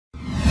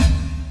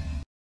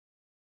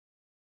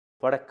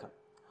வணக்கம்.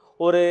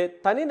 ஒரு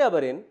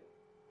தனிநபரின்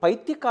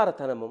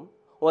பைத்தியக்காரத்தனமும்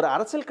ஒரு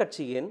அரசியல்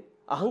கட்சியின்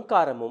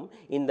அகங்காரமும்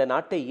இந்த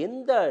நாட்டை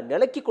எந்த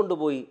நிலைக்கு கொண்டு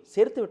போய்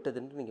சேர்த்து விட்டது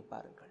என்று நீங்கள்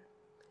பாருங்கள்.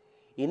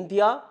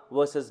 இந்தியா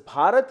வர்சஸ்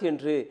பாரத்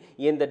என்று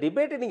எந்த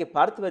டிபேட்டை நீங்கள்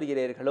பார்த்து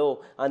வருகிறீர்களோ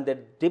அந்த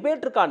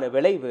டிபேட்டிற்கான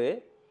விளைவு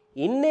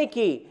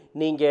இன்னைக்கு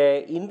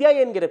நீங்கள் இந்தியா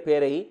என்கிற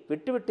பெயரை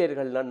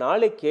விட்டுவிட்டீர்கள்னா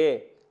நாளைக்கே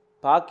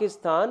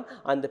பாகிஸ்தான்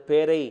அந்த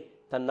பெயரை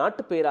தன்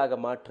நாட்டு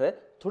பெயராக மாற்ற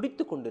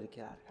துடித்து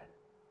கொண்டிருக்கிறார்கள்.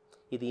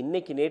 இது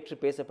இன்னைக்கு நேற்று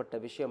பேசப்பட்ட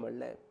விஷயம்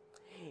அல்ல.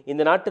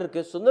 இந்த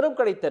நாட்டிற்கு சுதந்திரம்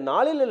கிடைத்த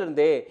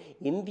நாளிலிருந்தே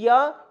இந்தியா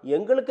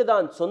எங்களுக்கு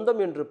தான்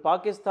சொந்தம் என்று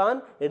பாகிஸ்தான்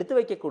எடுத்து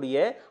வைக்கக்கூடிய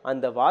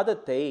அந்த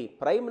வாதத்தை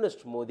prime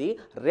minister Modi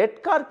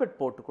red carpet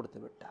போட்டு கொடுத்து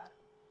விட்டார்.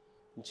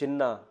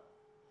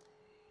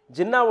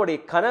 ஜின்னாவுடைய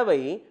கனவை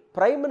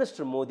பிரைம்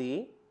மினிஸ்டர் மோடி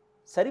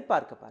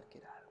சரிபார்க்க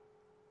பார்க்கிறார்.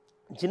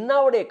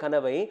 ஜின்னாவுடைய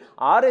கனவை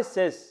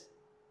RSS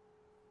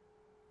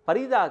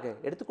பரிதாக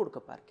எடுத்துக் கொடுக்க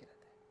பார்க்கிறது.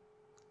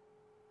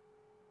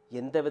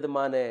 எந்த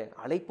விதமான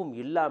அழைப்பும்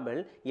இல்லாமல்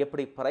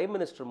எப்படி பிரைம்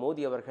மினிஸ்டர்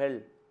மோடி அவர்கள்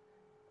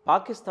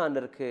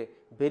பாகிஸ்தானிற்கு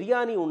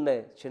பிரியாணி உண்ண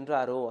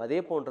சென்றாரோ அதே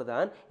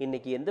போன்றுதான்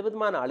இன்னைக்கு எந்த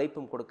விதமான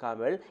அழைப்பும்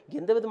கொடுக்காமல்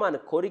எந்த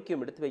விதமான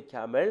கோரிக்கையும் எடுத்து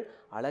வைக்காமல்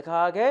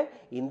அழகாக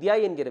இந்தியா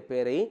என்கிற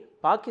பெயரை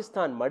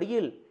பாகிஸ்தான்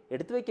மடியில்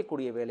எடுத்து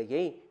வைக்கக்கூடிய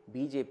வேலையை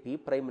பிஜேபி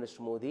பிரைம்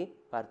மினிஸ்டர் மோடி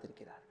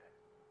பார்த்திருக்கிறார்கள்.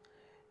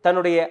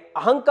 தன்னுடைய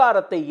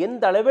அகங்காரத்தை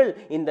எந்த அளவில்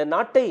இந்த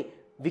நாட்டை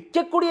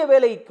விற்கக்கூடிய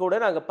வேலை கூட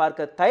நாங்கள்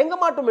பார்க்க தயங்க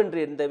மாட்டோம் என்று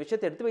இந்த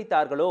விஷயத்தை எடுத்து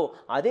வைத்தார்களோ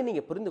அதை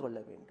நீங்க புரிந்து கொள்ள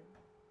வேண்டும்.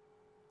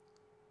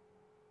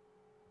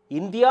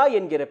 இந்தியா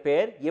என்கிற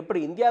பெயர் எப்படி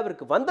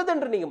இந்தியாவிற்கு வந்தது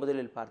என்று நீங்க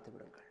முதலில் பார்த்து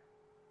விடுங்கள்.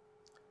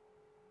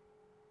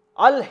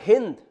 அல்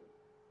ஹிந்த்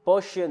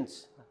பர்ஷியன்ஸ்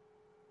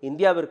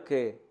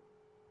இந்தியாவிற்கு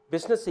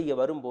பிசினஸ் செய்ய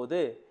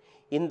வரும்போது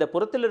இந்த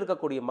புறத்தில்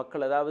இருக்கக்கூடிய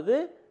மக்கள், அதாவது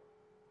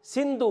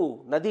சிந்து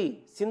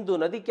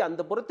நதிக்கு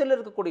அந்த புறத்தில்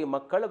இருக்கக்கூடிய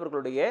மக்கள்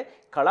அவர்களுடைய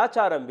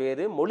கலாச்சாரம்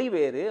வேறு, மொழி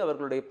வேறு,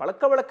 அவர்களுடைய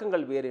பழக்க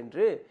வழக்கங்கள் வேறு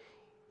என்று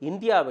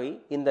இந்தியாவை,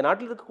 இந்த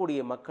நாட்டில்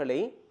இருக்கக்கூடிய மக்களை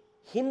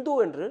ஹிந்து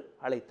என்று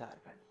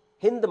அழைத்தார்கள்.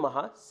 ஹிந்த்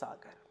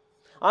மகாசாகர்.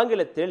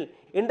 ஆங்கிலத்தில்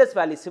இண்டஸ்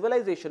வேலி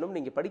சிவிலைசேஷனும்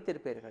நீங்க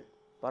படித்திருப்பீர்கள்,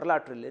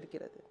 வரலாற்றில்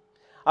இருக்கிறது.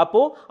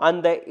 அப்போ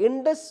அந்த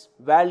இண்டஸ்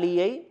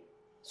வேலியை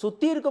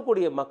சுத்தி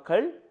இருக்கக்கூடிய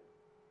மக்கள்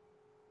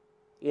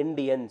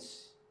இந்தியன்ஸ்,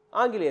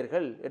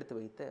 ஆங்கிலேயர்கள் எடுத்து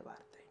வைத்த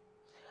வார்த்தை.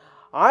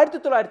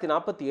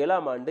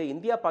 1947ஆம் ஆண்டு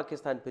இந்தியா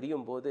பாகிஸ்தான்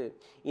பிரியும் போது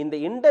இந்த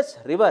இண்டஸ்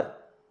ரிவர்,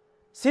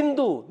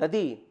 சிந்து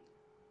நதி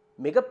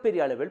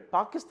மிகப்பெரிய அளவில்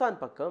பாகிஸ்தான்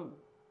பக்கம்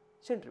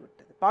சென்று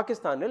விட்டது.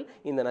 பாகிஸ்தானில்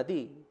இந்த நதி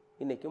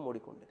இன்னைக்கு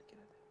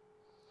மூடிக்கொண்டிருக்கிறது.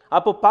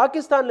 அப்போ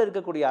பாகிஸ்தானில்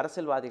இருக்கக்கூடிய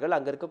அரசியல்வாதிகள்,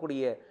 அங்க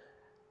இருக்கக்கூடிய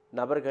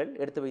நபர்கள்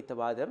எடுத்து வைத்த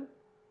வாதம்,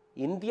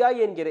 இந்தியா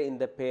என்கிற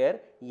இந்த பெயர்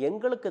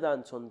எங்களுக்கு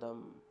தான்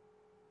சொந்தம்,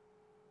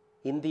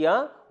 இந்தியா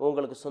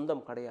உங்களுக்கு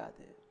சொந்தம்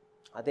கிடையாது.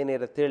 அதே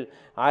நேரத்தில்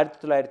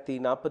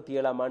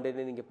 1947ஆம்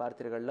ஆண்டு நீங்க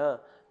பார்த்தீர்கள்னா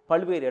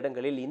பல்வேறு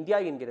இடங்களில் இந்தியா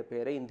என்கிற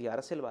பெயரை இந்திய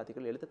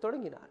அரசியல்வாதிகள் எழுத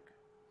தொடங்கினார்கள்.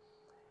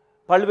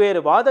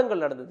 பல்வேறு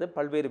வாதங்கள் நடந்தது,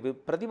 பல்வேறு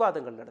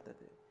பிரதிவாதங்கள்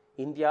நடந்தது.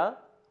 இந்தியா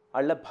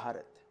அல்ல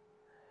பாரத்,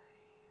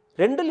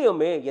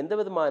 ரெண்டுலையுமே எந்த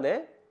விதமான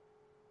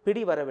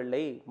பிடி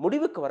வரவில்லை,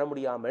 முடிவுக்கு வர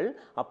முடியாமல்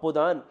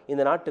அப்போதான்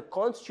இந்த நாட்டு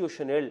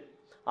கான்ஸ்டியூஷனில்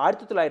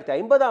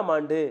 1950ஆம்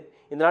ஆண்டு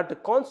இந்த நாட்டு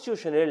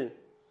கான்ஸ்டியூஷனில்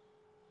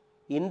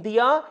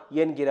இந்தியா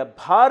என்கிற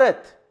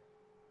பாரத்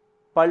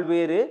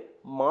பல்வேறு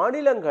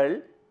மாநிலங்கள்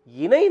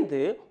இணைந்து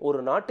ஒரு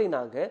நாட்டை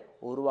நாங்கள்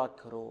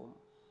உருவாக்குறோம்,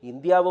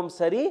 இந்தியாவும்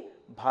சரி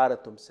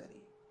பாரத்தும்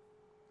சரி,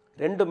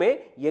 ரெண்டுமே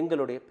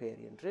எங்களுடைய பெயர்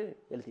என்று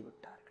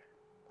எழுதிவிட்டார்கள்.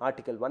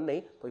 ஆர்டிகல் 1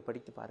 போய்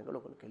படித்து பாருங்கள்,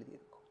 உங்களுக்கு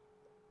எழுதியிருக்கும்.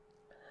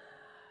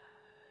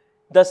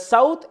 த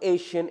சவுத்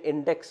ஏஷியன்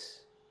இண்டெக்ஸ்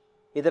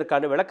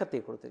இதற்கான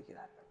விளக்கத்தை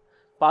கொடுத்திருக்கிறார்கள்.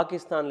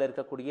 பாகிஸ்தானில்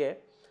இருக்கக்கூடிய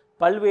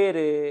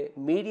பல்வேறு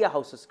மீடியா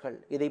ஹவுசஸ்கள்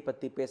இதை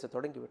பற்றி பேச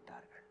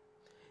தொடங்கிவிட்டார்கள்.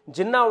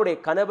 ஜின்னாவுடைய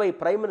கனவை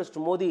பிரைம்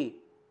மினிஸ்டர் மோடி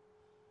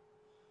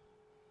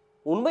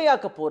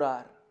உண்மையாக்க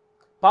போறார்.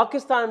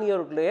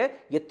 பாகிஸ்தானியர்களுடைய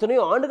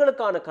எத்தனையோ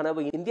ஆண்டுகளுக்கான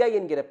கனவு இந்தியா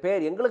என்கிற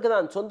பெயர் எங்களுக்கு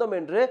தான் சொந்தம்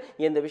என்று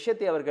இந்த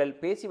விஷயத்தை அவர்கள்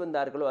பேசி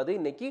வந்தார்களோ அது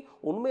இன்னைக்கு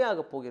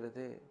உண்மையாக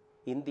போகிறது.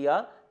 இந்தியா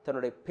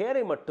தன்னுடைய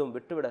பெயரை மட்டும்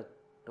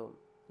விட்டுவிடட்டும்,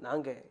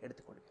 நாங்க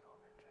எடுத்துக்கொள்கிறோம்.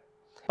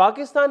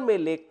 Pakistan may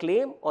lay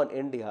claim on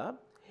India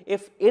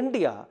if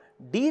India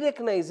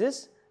derecognises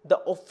the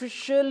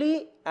officially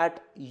at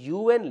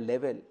UN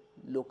level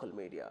local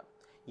media.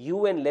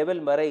 UN level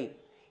வரை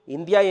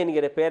இந்தியா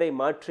என்கிற பெயரை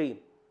மாற்றி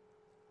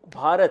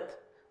பாரத்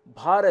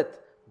பாரத்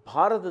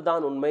பாரத்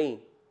தான் உண்மை,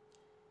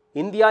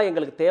 இந்தியா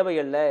எங்களுக்கு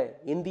தேவையல்ல,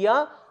 இந்தியா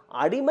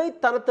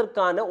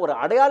அடிமைத்தனத்திற்கான ஒரு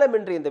அடையாளம்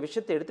என்று இந்த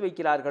விஷயத்தை எடுத்து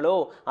வைக்கிறார்களோ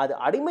அது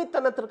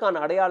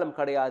அடிமைத்தனத்திற்கான அடையாளம்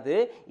கிடையாது.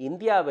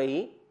 இந்தியாவை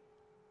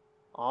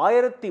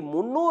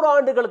 1300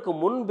 ஆண்டுகளுக்கு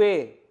முன்பே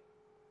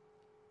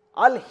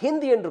அல்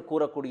ஹிந்த் என்று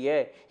கூறக்கூடிய,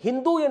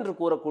 ஹிந்து என்று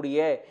கூறக்கூடிய,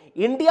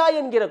 இந்தியா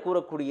என்கிற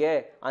கூறக்கூடிய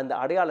அந்த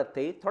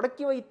அடையாளத்தை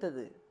தொடக்கி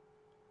வைத்தது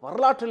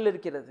வரலாற்றில்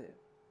இருக்கிறது.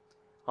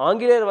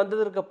 ஆங்கிலேயர்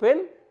வந்ததற்கு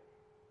பின்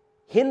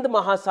ஹிந்த்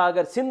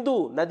மகாசாகர் சிந்து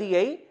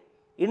நதியை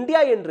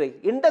இந்தியா என்று,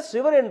 இண்டஸ்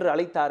ரிவர் என்று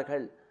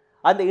அழைத்தார்கள்.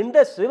 அந்த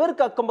இண்டஸ்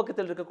ரிவருக்கு அக்கம்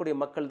பக்கத்தில் இருக்கக்கூடிய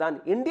மக்கள் தான்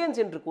இந்தியன்ஸ்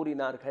என்று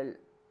கூறினார்கள்.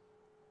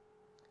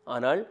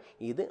 ஆனால்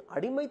இது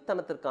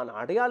அடிமைத்தனத்திற்கான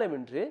அடையாளம்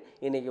என்று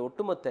இன்னைக்கு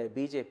ஒட்டுமொத்த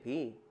பிஜேபி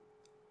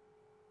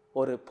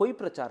ஒரு பொய்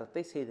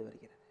பிரச்சாரத்தை செய்து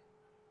வருகிறது.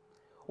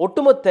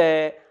 ஒட்டுமொத்த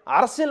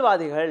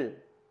அரசியல்வாதிகள்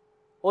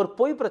ஒரு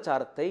பொய்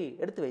பிரச்சாரத்தை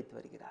எடுத்து வைத்து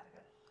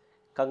வருகிறார்கள்.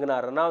 கங்கனா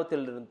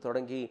ரனாவத்திலிருந்து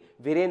தொடங்கி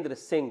வீரேந்திர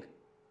சிங்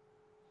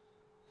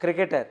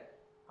கிரிக்கெட்டர்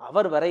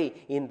அவர் வரை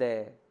இந்த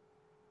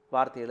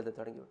வார்த்தை எழுத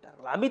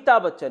தொடங்கிவிட்டார்கள்.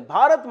 அமிதாப் பச்சன்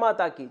பாரத்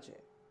மாதா கி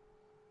ஜெய்.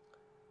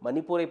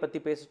 மணிப்பூரை பற்றி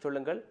பேச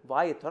சொல்லுங்கள்,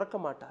 வாயை திறக்க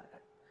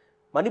மாட்டார்கள்.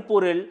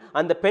 மணிப்பூரில்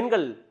அந்த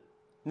பெண்கள்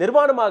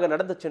நிர்வாணமாக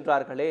நடந்து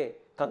சென்றார்களே,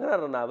 கங்கனா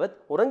ரனாவத்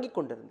உறங்கிக்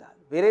கொண்டிருந்தார்,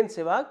 வீரேன்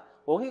சேவாக்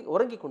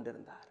உறங்கிக்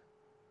கொண்டிருந்தார்.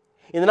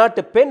 இந்த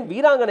நாட்டு பெண்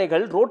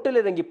வீராங்கனைகள் ரோட்டில்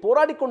இறங்கி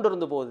போராடி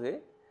கொண்டிருந்த போது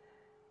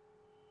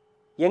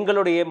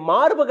எங்களுடைய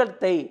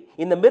மார்பகத்தை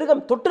இந்த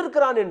மிருகம்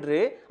தொட்டிருக்கிறான் என்று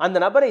அந்த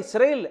நபரை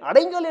சிறையில்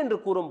அடைங்கள் என்று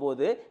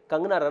கூறும்போது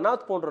கங்கனா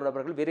ரனாவத் போன்ற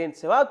நபர்கள், வீரேன்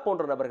சேவாக்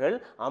போன்ற நபர்கள்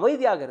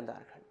அமைதியாக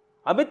இருந்தார்கள்.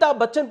 அமிதாப்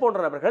பச்சன் போன்ற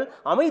நபர்கள்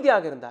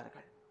அமைதியாக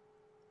இருந்தார்கள்.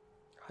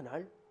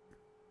 ஆனால்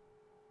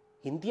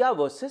India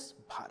versus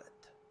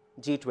Bharat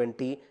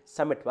G20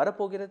 submit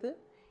வரப்போகிறது.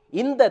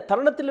 இந்த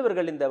தருணத்தில்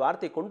இவர்கள் இந்த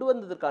வார்த்தை கொண்டு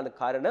வந்ததற்கான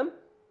காரணம்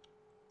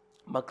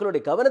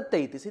மக்களுடைய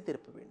கவனத்தை திசை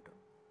திருப்ப வேண்டும்.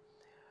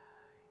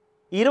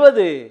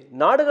 20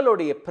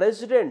 நாடுகளுடைய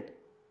பிரசிடென்ட்,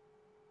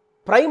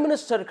 பிரைம்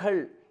மினிஸ்டர்கள்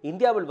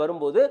இந்தியாவில்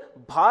வரும்போது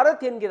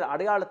பாரத் என்கிற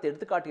அடையாளத்தை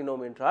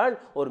எடுத்துக்காட்டினோம் என்றால்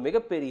ஒரு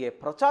மிகப்பெரிய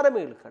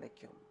பிரச்சாரமே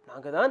கிடைக்கும்.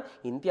 நாங்கள் தான்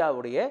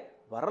இந்தியாவுடைய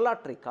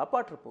வரலாற்றை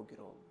காப்பாற்றப்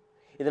போகிறோம்,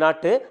 இந்த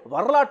நாட்டு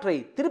வரலாற்றை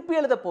திருப்பி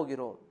எழுதப்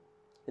போகிறோம்,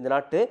 இந்த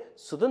நாட்டு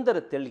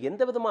சுதந்திரத்தில்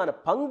எந்த விதமான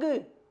பங்கு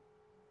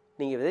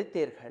நீங்கள்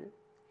விதைத்தீர்கள்,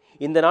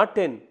 இந்த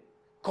நாட்டின்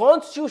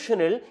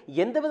கான்ஸ்டியூஷனில்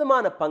எந்த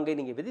விதமான பங்கை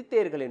நீங்கள்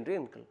விதித்தீர்கள் என்று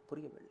எனக்கு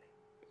புரியவில்லை.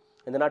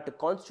 இந்த நாட்டு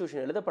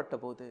கான்ஸ்டியூஷன் எழுதப்பட்ட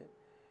போது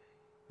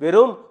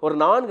வெறும் ஒரு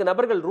 4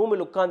 நபர்கள்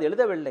ரூமில் உட்கார்ந்து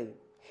எழுதவில்லை.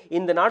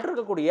 இந்த நாட்டில்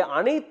இருக்கக்கூடிய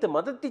அனைத்து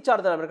மதத்தை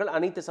சார்ந்த நபர்கள்,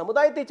 அனைத்து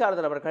சமுதாயத்தை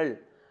சார்ந்த நபர்கள்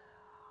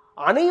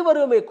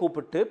அனைவருமே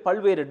கூப்பிட்டு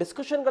பல்வேறு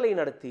டிஸ்கஷன்களை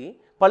நடத்தி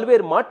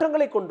பல்வேறு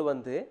மாற்றங்களை கொண்டு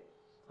வந்து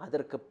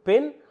அதற்கு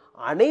பின்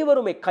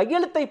அனைவருமே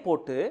கையெழுத்தை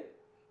போட்டு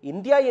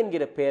இந்தியா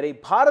என்கிற பெயரை,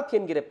 பாரத்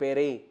என்கிற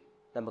பெயரை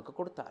நமக்கு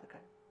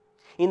கொடுத்தார்கள்.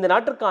 இந்த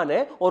நாட்டிற்கான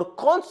ஒரு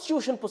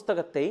கான்ஸ்டியூஷன்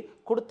புஸ்தகத்தை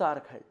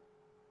கொடுத்தார்கள்.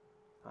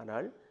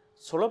 ஆனால்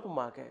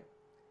சுலபமாக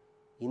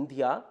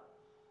இந்தியா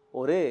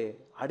ஒரு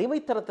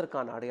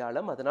அடிமைத்தனத்திற்கான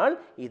அடையாளம், அதனால்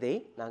இதை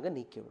நாங்கள்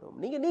நீக்கிவிடுவோம்.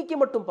 நீங்கள் நீக்கி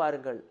மட்டும்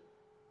பாருங்கள்,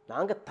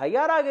 நாங்கள்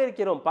தயாராக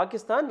இருக்கிறோம்,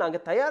 பாகிஸ்தான்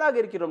நாங்கள் தயாராக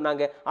இருக்கிறோம்,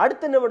 நாங்கள்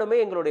அடுத்த நிமிடமே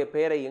எங்களுடைய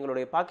பெயரை,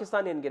 எங்களுடைய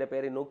பாகிஸ்தான் என்கிற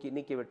பெயரை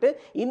நீக்கிவிட்டு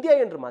இந்தியா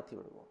என்று மாற்றி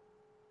விடுவோம்.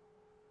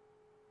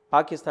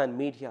 பாகிஸ்தான்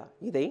மீடியா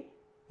இதை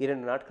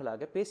 2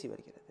 நாட்களாக பேசி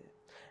வருகிறது.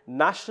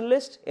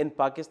 Nationalists in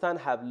Pakistan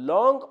have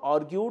long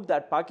argued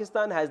that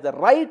Pakistan has the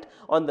right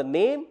on the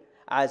name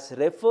as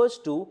refers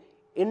to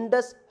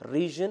Indus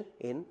region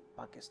in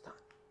Pakistan.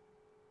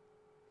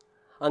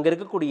 அங்க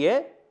இருக்கக்கூடிய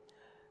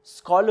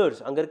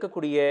ஸ்காலர்ஸ், அங்க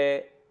இருக்கக்கூடிய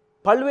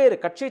பல்வேறு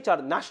கட்சியை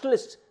சார்ந்த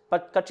நேஷனலிஸ்ட்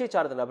கட்சியை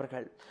சார்ந்த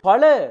நபர்கள்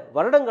பல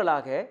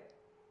வருடங்களாக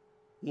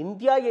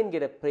இந்தியா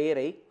என்கிற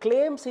பெயரை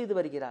கிளைம் செய்து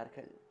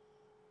வருகிறார்கள்.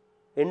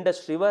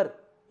 இண்டஸ் ரிவர்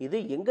இது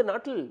எங்க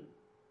நாட்டில்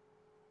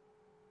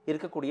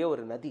இருக்கக்கூடிய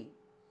ஒரு நதி.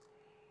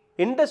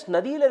 இண்டஸ்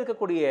நதியில்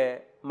இருக்கக்கூடிய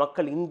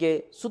மக்கள், இங்கே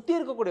சுற்றி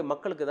இருக்கக்கூடிய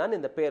மக்களுக்கு தான்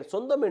இந்த பெயர்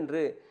சொந்தம்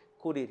என்று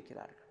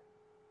கூறியிருக்கிறார்கள்.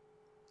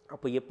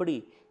 அப்போ எப்படி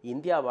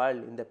இந்தியாவால்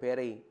இந்த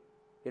பெயரை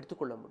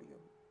எடுத்துக்கொள்ள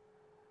முடியும்?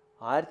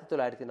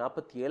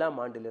 1947ஆம்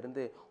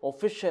ஆண்டிலிருந்து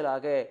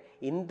ஒஃபிஷியலாக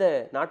இந்த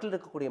நாட்டில்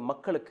இருக்கக்கூடிய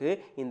மக்களுக்கு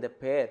இந்த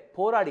பெயர்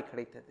போராடி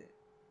கிடைத்தது.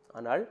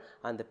 ஆனால்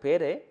அந்த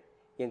பெயரை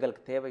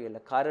எங்களுக்கு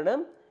தேவையில்லை.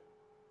 காரணம்,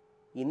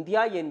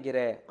 இந்தியா என்கிற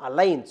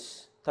அலைன்ஸ்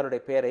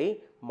தன்னுடைய பெயரை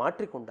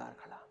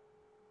மாற்றிக்கொண்டார்களா?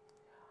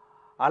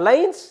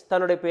 அலைன்ஸ்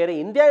தன்னுடைய பெயரை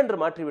இந்தியா என்று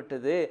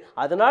மாற்றிவிட்டது.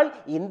 அதனால்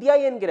இந்தியா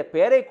என்கிற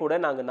பெயரை கூட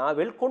நாங்கள்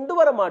நாவில் கொண்டு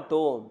வர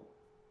மாட்டோம்.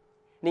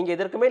 நீங்க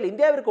இதற்கு மேல்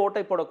இந்தியாவிற்கு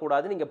ஓட்டை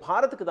போடக்கூடாது, நீங்க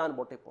பாரத்துக்கு தான்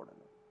ஓட்டை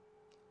போடணும்.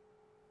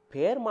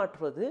 பெயர்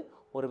மாற்றுவது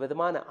ஒரு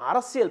விதமான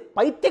அரசியல்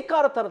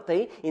பைத்தியக்காரத்தனத்தை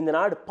இந்த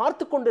நாடு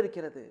பார்த்து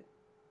கொண்டிருக்கிறது.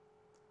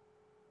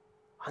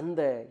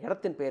 அந்த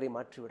இடத்தின் பெயரை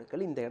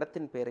மாற்றிவிடுங்கள், இந்த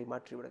இடத்தின் பெயரை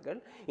மாற்றிவிடுங்கள்,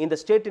 இந்த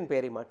ஸ்டேட்டின்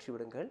பெயரை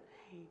மாற்றிவிடுங்கள்,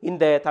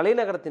 இந்த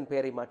தலைநகரத்தின்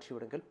பெயரை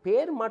மாற்றிவிடுங்கள்.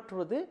 பெயர்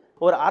மாற்றுவது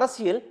ஒரு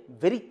அரசியல்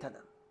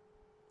வெறித்தனம்.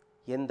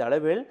 எந்த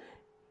அளவில்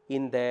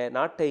இந்த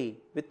நாட்டை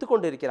வித்து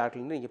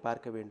கொண்டிருக்கிறார்கள் என்று நீங்கள்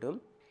பார்க்க வேண்டும்.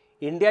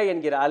 இந்தியா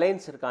என்கிற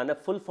அலையன்ஸிற்கான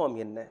ஃபுல் ஃபார்ம்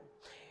என்ன?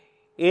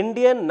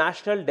 Indian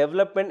national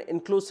development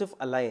inclusive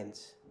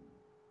alliance.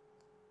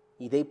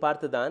 இதை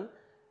பார்த்துதான்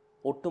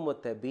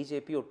ஒட்டுமொத்த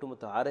பிஜேபி,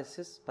 ஒட்டுமொத்த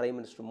RSS, prime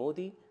minister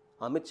Modi,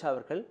 Amit Shah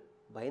அவர்கள்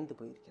பயந்து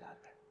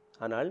போயிருக்கிறார்கள்.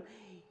 ஆனால்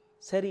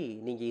சரி,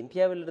 நீங்கள்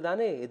இந்தியாவில்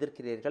தானே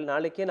எதிர்க்கிறீர்கள்,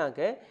 நாளைக்கே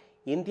நாங்கள்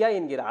இந்தியா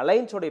என்கிற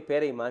அலையன்ஸோடைய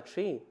பெயரை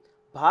மாற்றி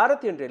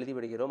பாரத் என்று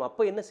எழுதிவிடுகிறோம்,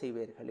 அப்போ என்ன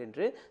செய்வீர்கள்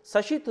என்று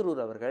சசி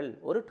தரூர் அவர்கள்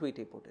ஒரு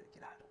ட்வீட்டை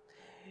போட்டிருக்கிறார்.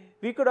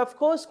 We could of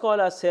course call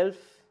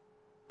ourselves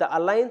the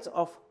alliance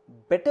of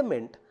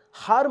betterment,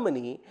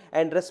 harmony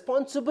and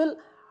responsible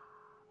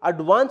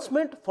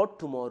advancement for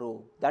tomorrow,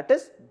 that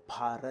is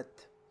Bharat.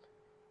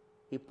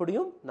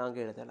 இப்படியும்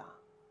நாங்கள் எழுதலாம்.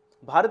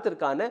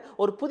 பாரத்திற்கான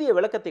ஒரு புதிய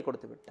விளக்கத்தை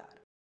கொடுத்து விட்டார்.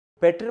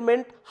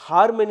 Betterment,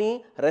 harmony,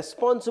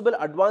 responsible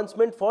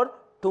advancement for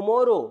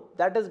tomorrow,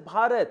 that is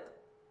Bharat.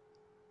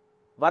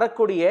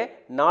 வரக்கூடிய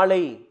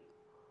நாளை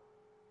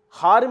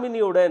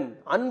ஹார்மனியுடன்,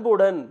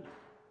 அன்புடன்,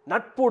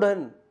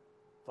 நட்புடன்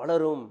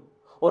வளரும்.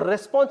 ஒரு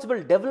ரெஸ்பான்சிபிள்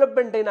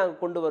டெவலப்மெண்ட்டை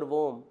நாங்கள் கொண்டு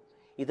வருவோம்.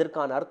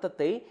 இதற்கான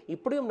அர்த்தத்தை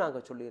இப்படியும்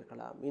நாங்கள்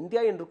சொல்லியிருக்கலாம்.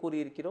 இந்தியா என்று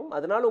கூறியிருக்கிறோம்,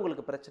 அதனால்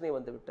உங்களுக்கு பிரச்சனை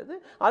வந்து விட்டது.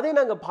 அதை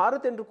நாங்கள்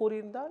பாரத் என்று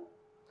கூறியிருந்தால்,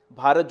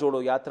 பாரத் ஜோடோ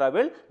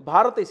யாத்ராவில்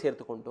பாரத்தை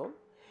சேர்த்து கொண்டோம்,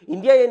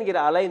 இந்தியா என்கிற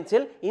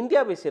அலையன்ஸில்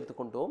இந்தியாவை சேர்த்து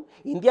கொண்டோம்.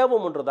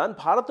 இந்தியாவும் ஒன்றுதான்,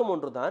 பாரத்தும்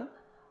ஒன்றுதான்.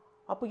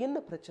 அப்போ என்ன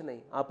பிரச்சனை?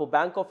 அப்போ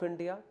bank of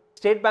India,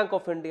 state bank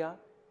of India,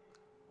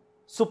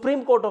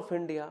 supreme court of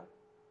India,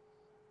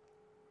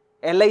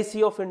 LIC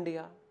of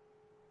India,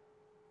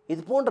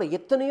 இது போன்ற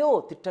எத்தனையோ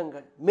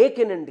திட்டங்கள், மேக்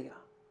இன் இந்தியா,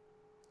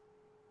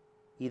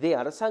 இதை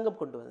அரசாங்கம்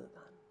கொண்டு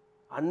வந்ததுதான்.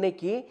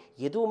 அன்னைக்கு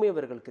எதுவுமே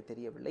இவர்களுக்கு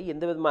தெரியவில்லை,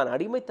 எந்த விதமான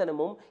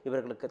அடிமைத்தனமும்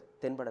இவர்களுக்கு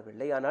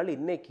தென்படவில்லை. ஆனால்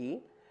இன்னைக்கு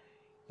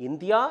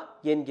இந்தியா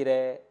என்கிற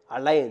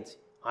அலையன்ஸ்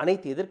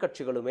அனைத்து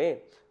எதிர்க்கட்சிகளுமே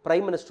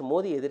prime minister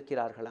Modi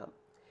எதிர்க்கிறார்களாம்,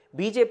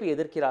 BJP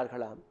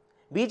எதிர்க்கிறார்களாம்,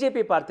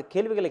 BJP பார்த்து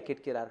கேள்விகளை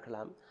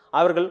கேட்கிறார்களாம்.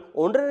 அவர்கள்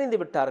ஒன்றிணைந்து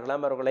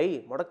விட்டார்களாம், அவர்களை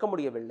முடக்க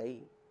முடியவில்லை.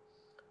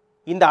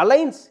 இந்த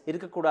அலையன்ஸ்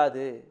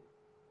இருக்கக்கூடாது.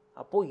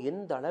 அப்போ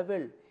எந்த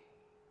அளவில்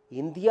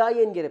இந்தியா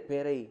என்கிற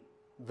பெயரை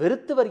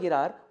வெறுத்து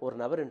வருகிறார் ஒரு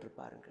நபர் என்று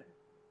பாருங்கள்.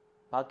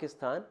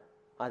 பாகிஸ்தான்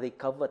அதை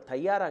கவ்வ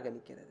தயாராக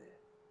நிற்கிறது.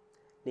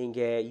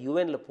 நீங்கள்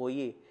UN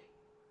போய்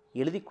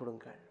எழுதி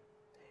கொடுங்கள்,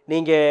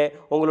 நீங்கள்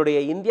உங்களுடைய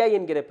இந்தியா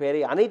என்கிற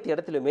பெயரை அனைத்து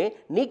இடத்திலுமே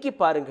நீக்கி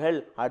பாருங்கள்.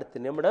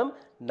 அடுத்த நிமிடம்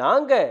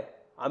நாங்கள்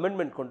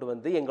அமெண்ட்மெண்ட் கொண்டு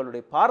வந்து,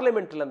 எங்களுடைய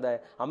பார்லிமெண்ட்டில் அந்த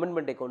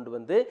அமெண்ட்மெண்ட்டை கொண்டு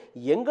வந்து,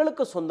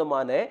 எங்களுக்கு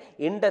சொந்தமான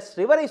இண்டஸ்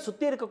ரிவரை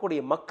சுற்றி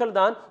இருக்கக்கூடிய மக்கள்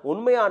தான்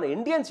உண்மையான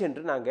இந்தியன்ஸ்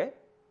என்று நாங்கள்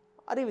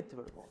அறிவித்து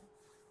விடுவோம்,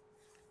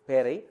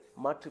 பெயரை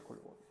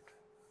மாற்றிக்கொள்வோம்.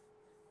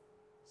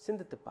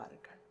 சிந்தித்து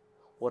பாருங்கள்,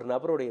 ஒரு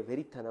நபருடைய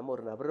வெறித்தனம்,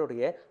 ஒரு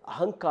நபருடைய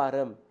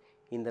அகங்காரம்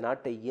இந்த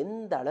நாட்டை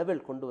எந்த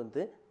அளவில் கொண்டு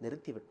வந்து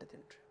நிறுத்திவிட்டது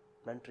என்று.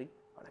 நன்றி,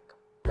 வணக்கம்.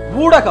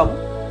 ஊடகம்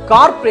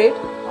கார்ப்பரேட்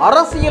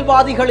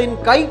அரசியல்வாதிகளின்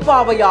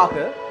கைப்பாவையாக,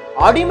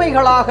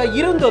 அடிமைகளாக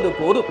இருந்தது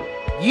போதும்.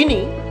 இனி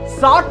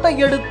சாட்டை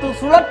எடுத்து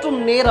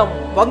சுழற்றும் நேரம்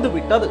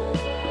வந்துவிட்டது.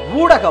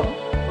 ஊடகம்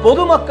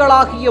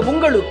பொதுமக்களாகிய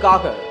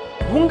உங்களுக்காக,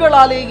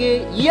 உங்களாலேயே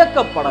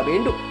இயக்கப்பட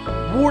வேண்டும்.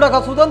 ஊடக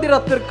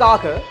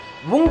சுதந்திரத்திற்காக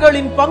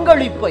உங்களின்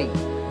பங்களிப்பை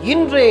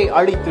இன்றே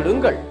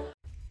அளித்திடுங்கள்.